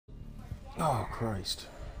Oh, Christ.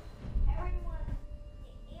 Everyone,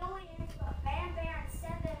 the aliens, but Bam Bam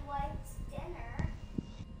said they liked dinner.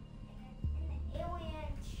 And the alien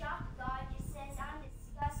shock god just says I'm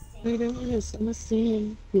disgusting. I don't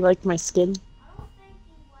understand. You like my skin? I don't think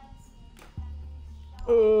he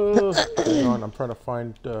likes me. Hang on, I'm trying to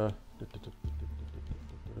find.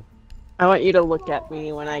 I want you to look at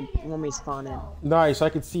me when we spawn in. Nice, I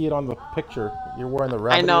can see it on the picture. You're wearing the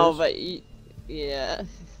rabbit I know, ears? but yeah,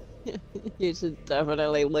 you should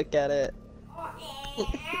definitely look at it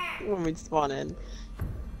when we spawn in.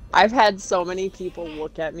 I've had so many people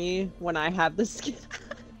look at me when I have the skin.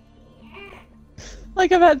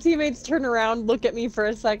 Like I've had teammates turn around, look at me for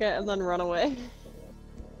a second, and then run away.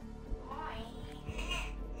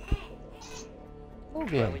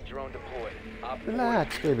 Okay. Drone deployed.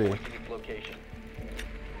 Relax, baby. Location.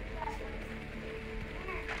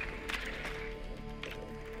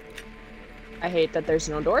 I hate that there's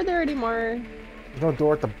no door there anymore. There's no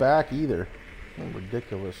door at the back either. Oh,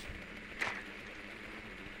 ridiculous.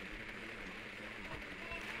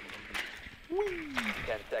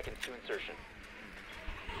 10 seconds to insertion.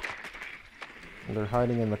 They're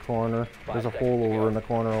hiding in the corner. There's a hole over in the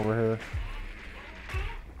corner over here.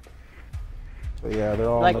 So yeah, they're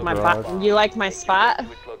all Like in the my garage. you like my spot?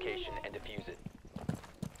 To its location and defuse it.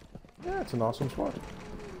 Yeah, it's an awesome spot.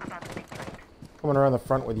 Coming around the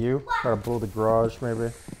front with you. Try to blow the garage,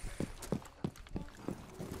 maybe.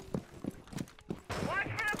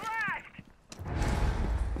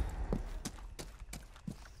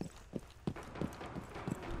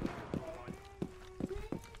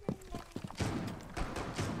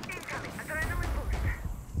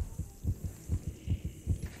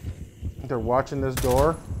 They're watching this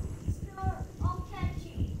door. I'll catch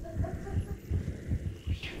you.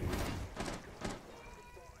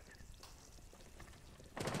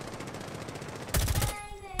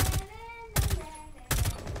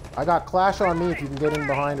 I got Clash on me if you can get in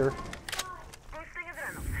behind her.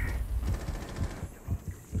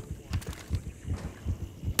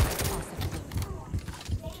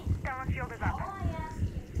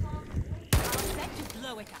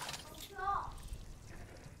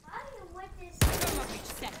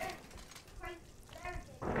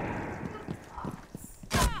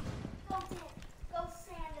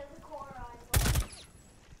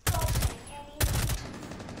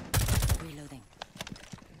 Reloading.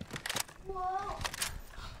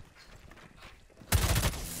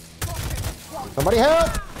 Somebody help!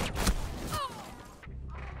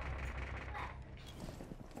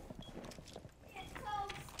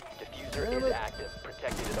 Diffuser is active.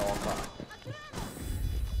 Protected at all costs.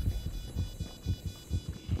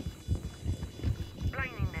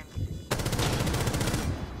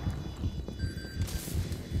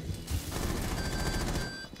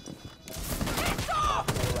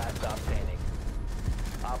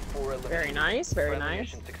 Very nice, very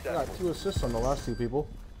nice. I got 2 assists on the last 2 people.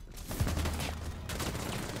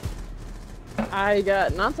 I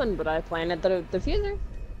got nothing, but I planted the diffuser.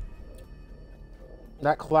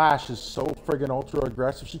 That Clash is so friggin' ultra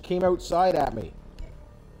aggressive. She came outside at me.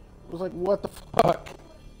 It was like, what the fuck?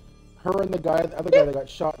 Her and the other guy that got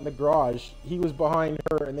shot in the garage, he was behind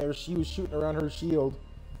her, and she was shooting around her shield.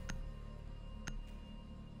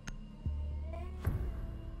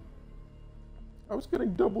 I was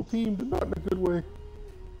getting double teamed, and not in a good way.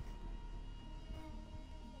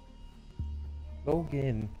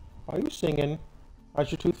 Logan, are you singing?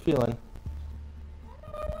 How's your tooth feeling?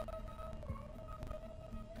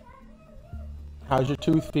 How's your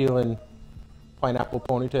tooth feeling? Pineapple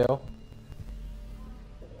ponytail?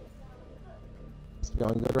 It's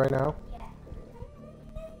feeling good right now?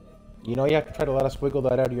 You know you have to try to let us wiggle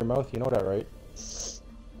that out of your mouth, you know that, right?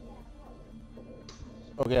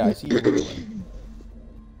 Okay, I see you wiggling.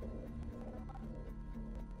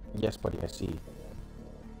 Yes, buddy, I see.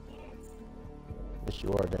 Yes,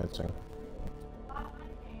 you are dancing.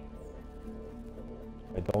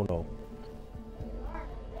 I don't know.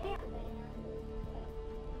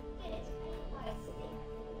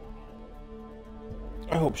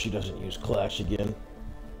 I hope she doesn't use Clash again.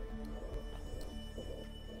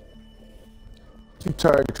 Too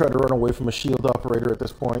tired to try to run away from a shield operator at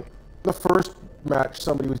this point. The first match,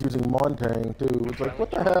 somebody was using Montang too. It's like,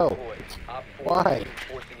 what the hell? Why?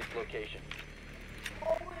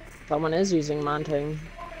 Someone is using Montang.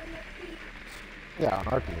 Yeah, on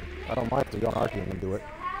our team. I don't mind if they on our team and do it.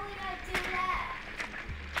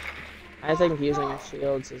 I think using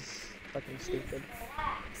shields is fucking stupid.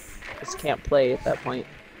 Just can't play at that point.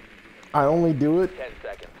 I only do it. 10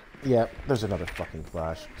 seconds. Yeah, there's another fucking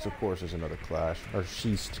Clash. So of course there's another Clash. Or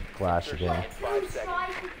she's Clash again. 5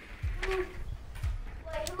 seconds.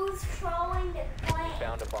 Who's trolling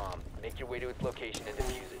found a bomb. Make your way to its location and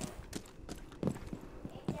defuse it.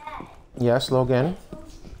 Hey, Dad. Yes, Logan.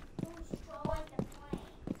 Who's controlling the plane?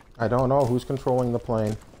 I don't know who's controlling the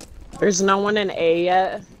plane. There's no one in A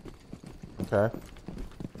yet. Okay.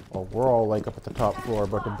 Well, we're all like up at the top floor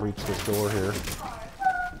about to breach this door here.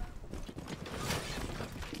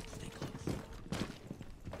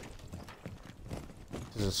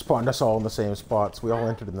 This has spawned us all in the same spots. We all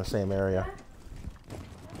entered in the same area.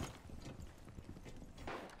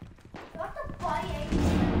 Got the buy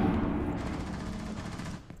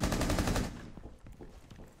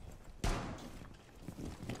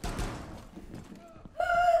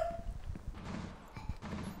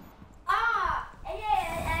Ah!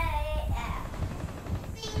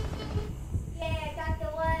 Yeah, got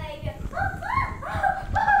the leg.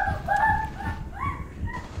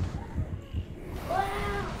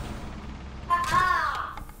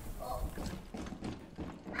 Wow. Oh.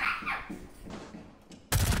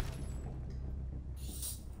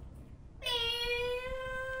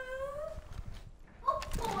 Oh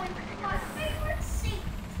boy, my favorite seat.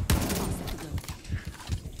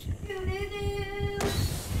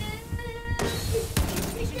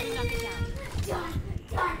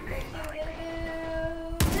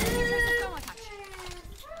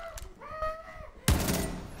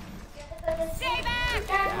 That's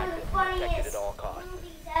one of the funniest Protected at all costs.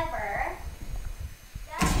 movies ever.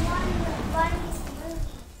 That's one of the funniest movies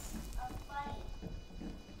of funny.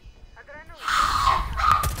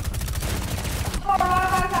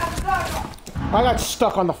 I got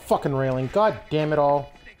stuck on the fucking railing. God damn it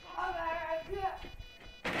all.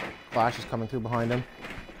 Flash is coming through behind him.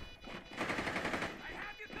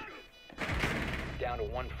 Down to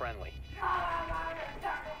one friendly.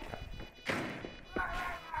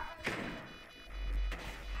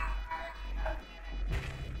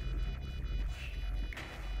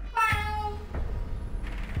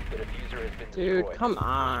 The diffuser has been Dude, destroyed. come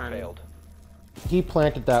on. Failed. He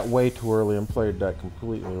planted that way too early and played that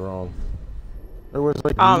completely wrong. There was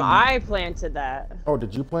like. I planted that. Oh,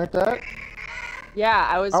 did you plant that? Yeah,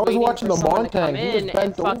 I was waiting watching for the someone to Montang. come He was in and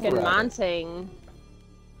bent over fucking at it. Montang.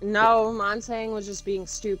 No, Montang was just being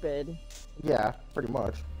stupid. Yeah, pretty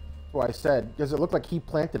much. That's what I said. Because it looked like he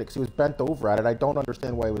planted it because he was bent over at it. I don't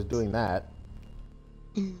understand why he was doing that.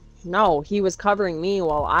 No, he was covering me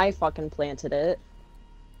while I fucking planted it.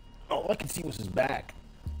 All I could see was his back.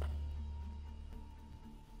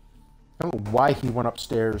 I don't know why he went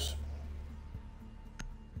upstairs.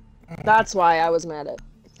 That's why I was mad at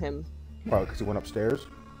him. Well, because he went upstairs?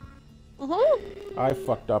 Mm-hmm. I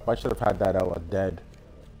fucked up. I should have had that Ella dead.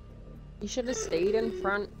 You should have stayed in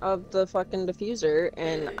front of the fucking diffuser,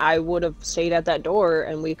 and I would have stayed at that door,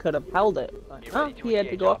 and we could have held it. But You no, ready to he had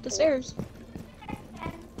to engage go op up the four? stairs.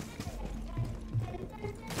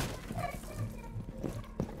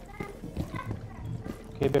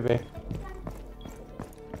 Okay, baby.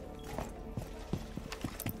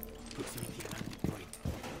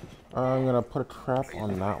 I'm gonna put a trap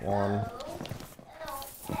on that one.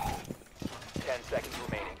 10 seconds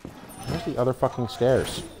remaining. Where's the other fucking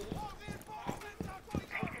stairs?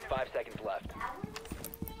 5 seconds left.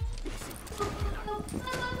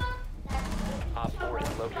 Op 4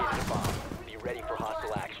 has located a bomb. Be ready for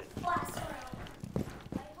hostile action.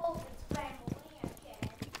 I hope it's family again.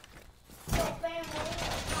 So family.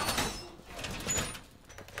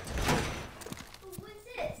 Who is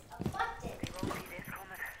this? A button.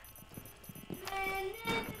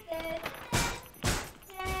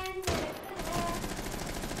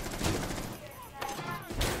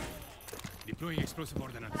 Deploying explosive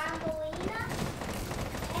ordnance. Bandolina?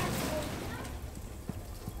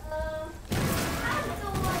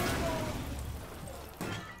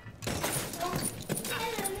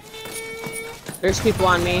 There's people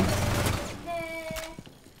on me.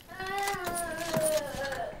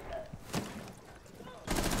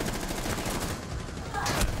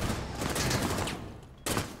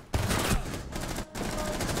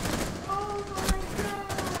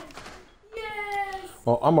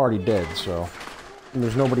 Well, I'm already dead, so. And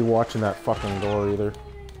there's nobody watching that fucking door either.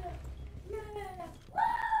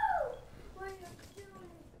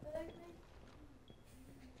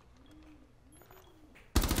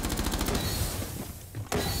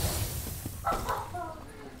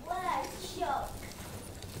 What a joke.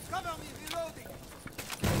 Cover me, reloading.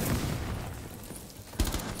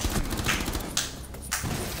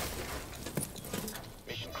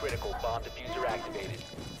 Mission critical. Bomb diffuser activated.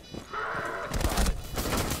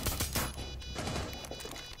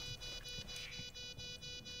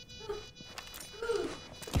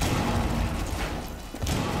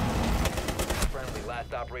 Friendly,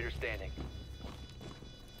 last operator standing.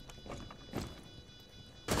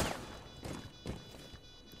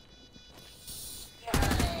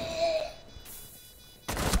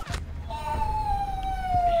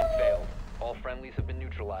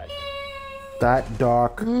 That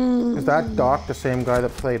Doc. Is that Doc the same guy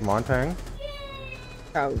that played Montang?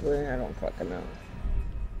 Probably. I don't fucking know.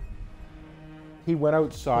 He went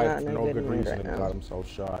outside Not for in a no good good mood reason right and now. got himself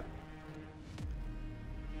shot.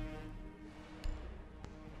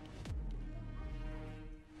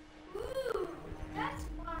 Ooh, that's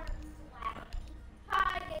water slap.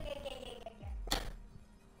 Hi,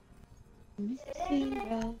 Ooh,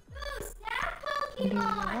 snap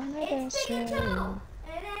Pokemon! It's Pikachu!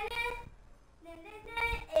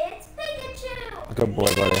 It's Pikachu! Good boy,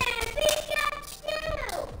 buddy.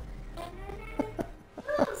 Pikachu!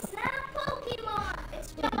 Ooh, snap Pokemon!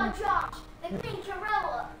 It's Josh, the green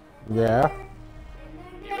gorilla! Yeah.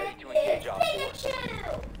 Be ready to engage It's Op 4.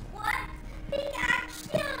 Pikachu! What?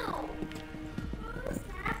 Pikachu! Ooh,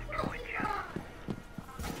 snap Pokemon!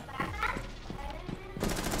 Back.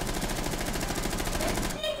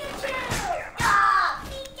 Pikachu! Ah,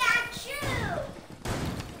 Pikachu!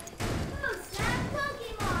 Ooh, snap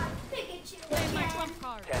Pokemon! Pikachu again!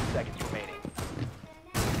 10 seconds remaining.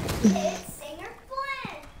 It's Singer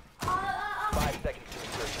Flynn! 5 seconds to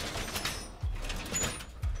insertion.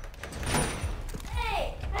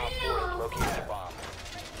 Hey! Op 4 has located a bomb.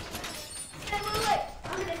 Hey, wait!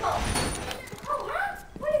 I'm gonna call. Oh, huh?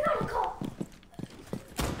 What are you gonna call?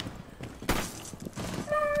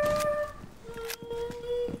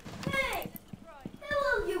 Hey!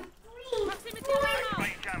 Hello, you green freak!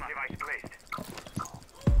 Device placed.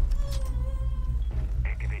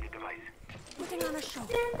 Activated device.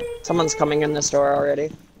 Someone's coming in this door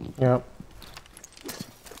already. Yep.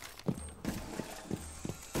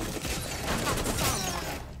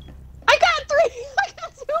 I got 3! I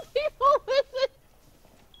got 2 people with it!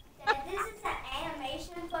 Dad, this is an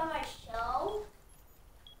animation from a show.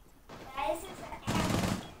 This is an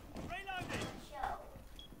animation show.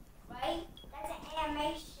 Right? That's an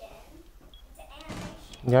animation. It's an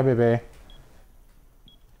animation. Yeah, baby.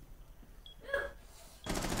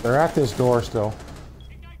 They're at this door still.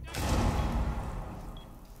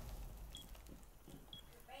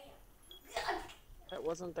 That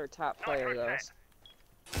wasn't their top player though.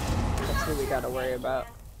 That's who we gotta worry about.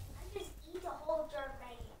 I just eat a whole dirt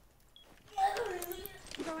bag.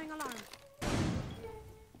 Going alarm.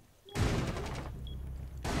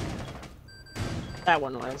 That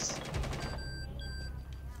one was.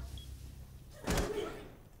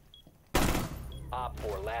 Op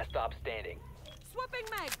 4, last stop standing. Swapping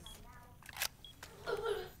mags.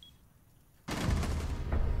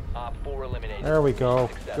 Op 4 eliminated. There we go.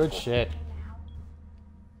 Successful. Good shit.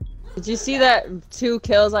 Did you see that 2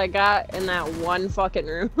 kills I got in that one fucking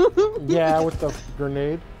room? Yeah, with the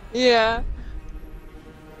grenade. Yeah.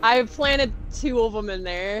 I planted 2 of them in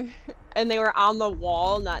there, and they were on the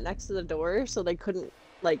wall, not next to the door, so they couldn't,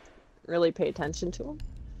 like, really pay attention to them.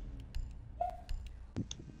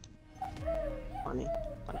 Funny.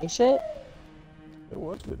 Funny shit. It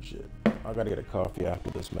was good shit. I gotta get a coffee after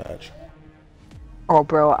this match. Oh,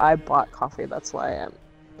 bro, I bought coffee, that's why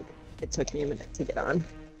it took me a minute to get on.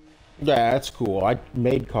 Yeah, that's cool. I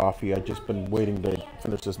made coffee. I've just been waiting to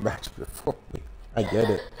finish this match before me. I get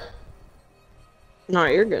it. No,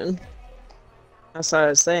 you're good. That's what I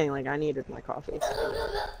was saying, like, I needed my coffee.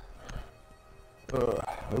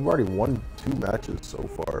 I've already won 2 matches so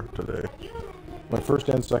far today. My first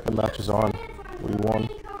and second match is on. We won.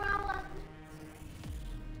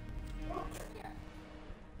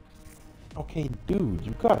 Okay, dude,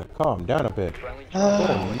 you gotta calm down a bit. Friendly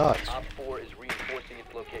Oh, nuts. Op 4 is reinforcing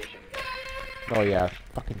its location. Oh yeah,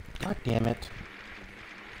 fucking goddamn it.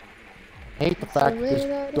 I hate the fact this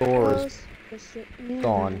door is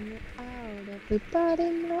gone.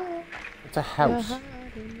 It's a house. 10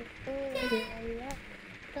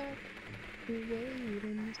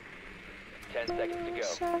 seconds to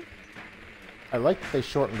go. I like that they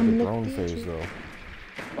shortened the drone phase though.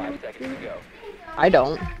 5 seconds to go. I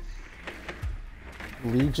don't.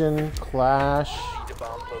 Legion, Clash. Proceed to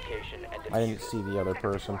bomb's location and I defuse didn't see the other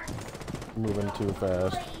person moving too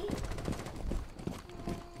fast.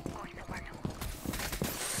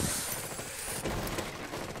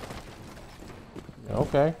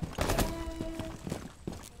 Okay.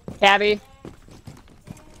 Abby.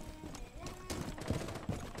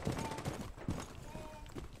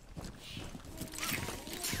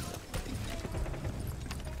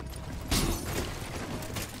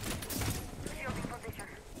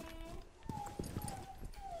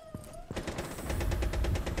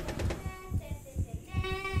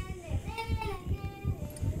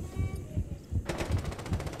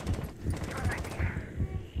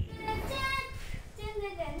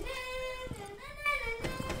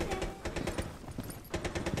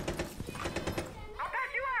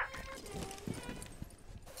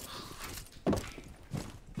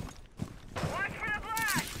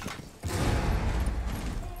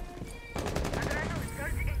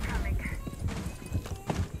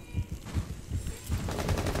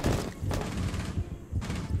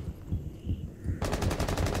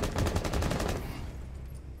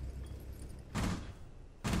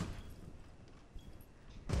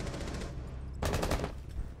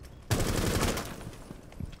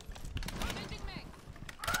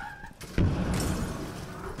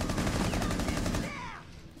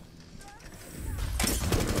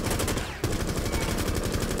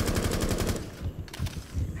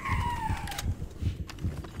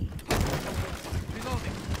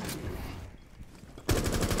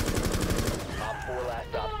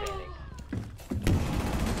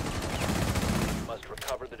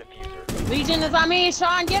 Legion is on me,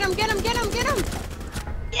 Sean. Get him, get him, get him, get him.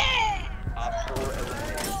 Yeah. Op 4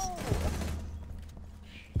 eliminated.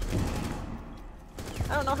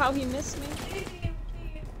 I don't know how he missed me.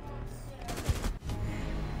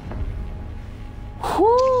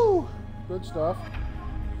 Whoo! Good stuff.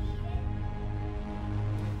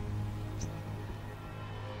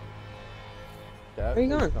 That Where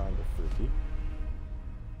you was going? kind of freaky.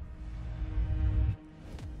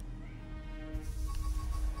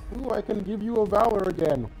 Ooh, I can give you a Valor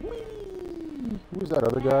again. Whee! Who's that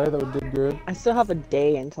other guy that did good? I still have a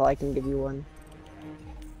day until I can give you one.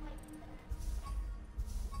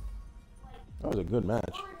 That was a good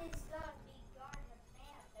match.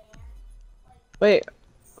 Wait,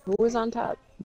 who was on top?